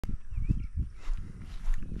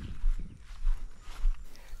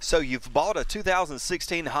So you've bought a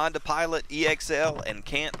 2016 Honda Pilot EXL and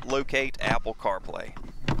can't locate Apple CarPlay.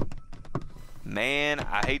 Man,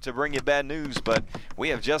 I hate to bring you bad news, but we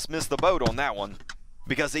have just missed the boat on that one.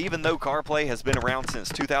 Because even though CarPlay has been around since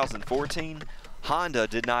 2014, Honda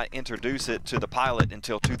did not introduce it to the Pilot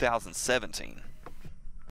until 2017.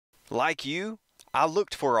 Like you, I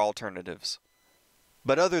looked for alternatives.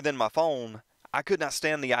 But other than my phone, I could not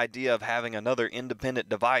stand the idea of having another independent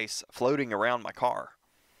device floating around my car.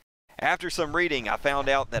 After some reading, I found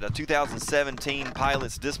out that a 2017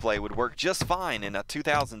 Pilot's display would work just fine in a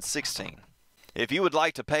 2016. If you would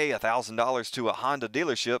like to pay $1,000 to a Honda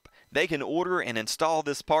dealership, they can order and install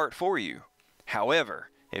this part for you. However,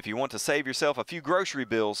 if you want to save yourself a few grocery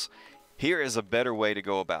bills, here is a better way to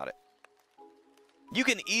go about it. You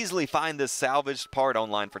can easily find this salvaged part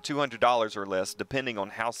online for $200 or less, depending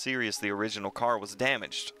on how serious the original car was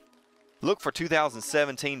damaged. Look for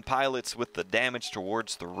 2017 Pilots with the damage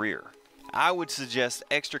towards the rear. I would suggest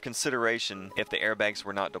extra consideration if the airbags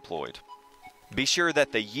were not deployed. Be sure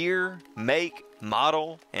that the year, make,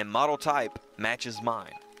 model, and model type matches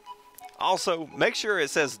mine. Also, make sure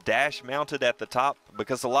it says dash mounted at the top,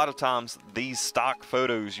 because a lot of times these stock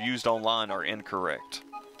photos used online are incorrect.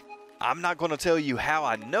 I'm not going to tell you how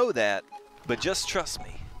I know that, but just trust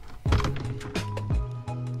me.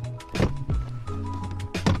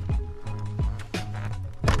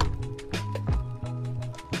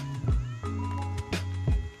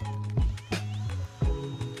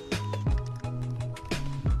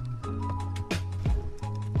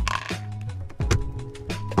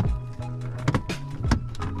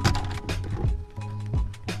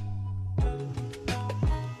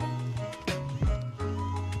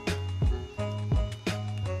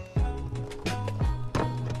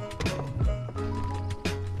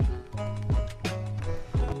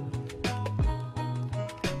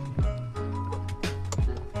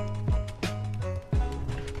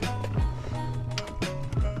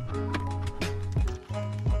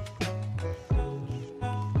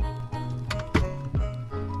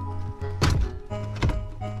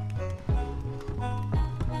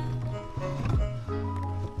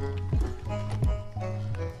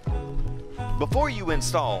 Before you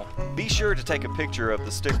install, be sure to take a picture of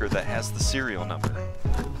the sticker that has the serial number.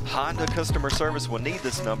 Honda customer service will need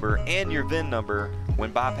this number and your VIN number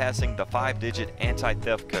when bypassing the 5-digit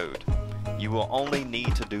anti-theft code. You will only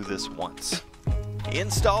need to do this once.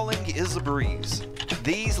 Installing is a breeze.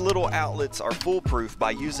 These little outlets are foolproof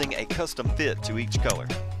by using a custom fit to each color.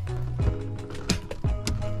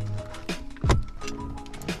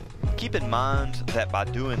 Keep in mind that by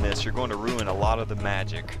doing this, you're going to ruin a lot of the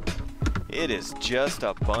magic. It is just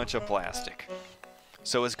a bunch of plastic.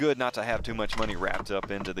 So it's good not to have too much money wrapped up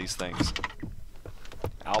into these things.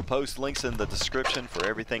 I'll post links in the description for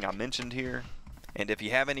everything I mentioned here. And if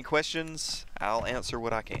you have any questions, I'll answer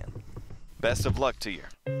what I can. Best of luck to you.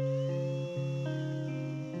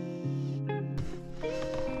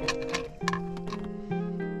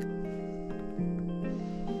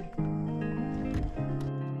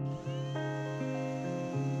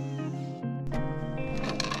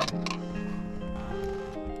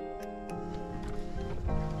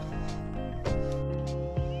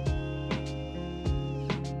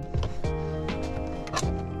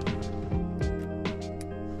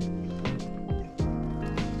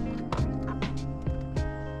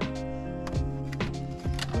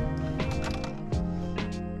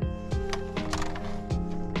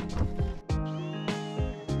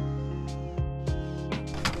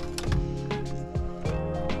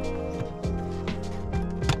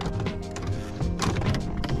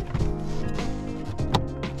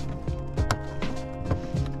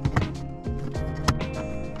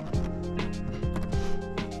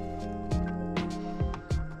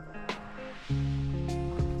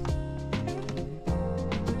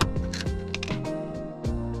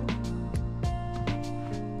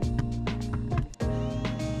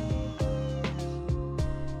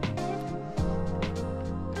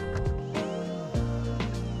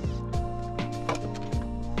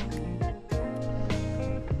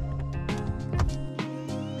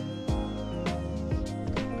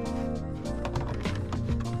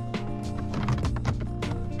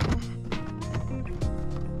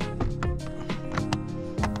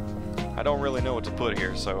 I don't really know what to put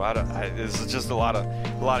here, so this is just a lot of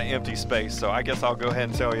empty space. So I guess I'll go ahead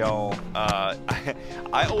and tell y'all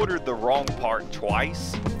I ordered the wrong part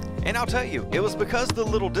twice, and I'll tell you, it was because the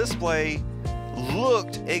little display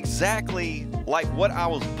looked exactly like what I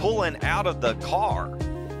was pulling out of the car.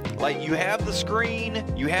 Like, you have the screen,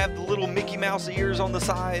 you have the little Mickey Mouse ears on the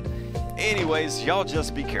side. Anyways, y'all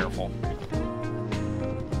just be careful.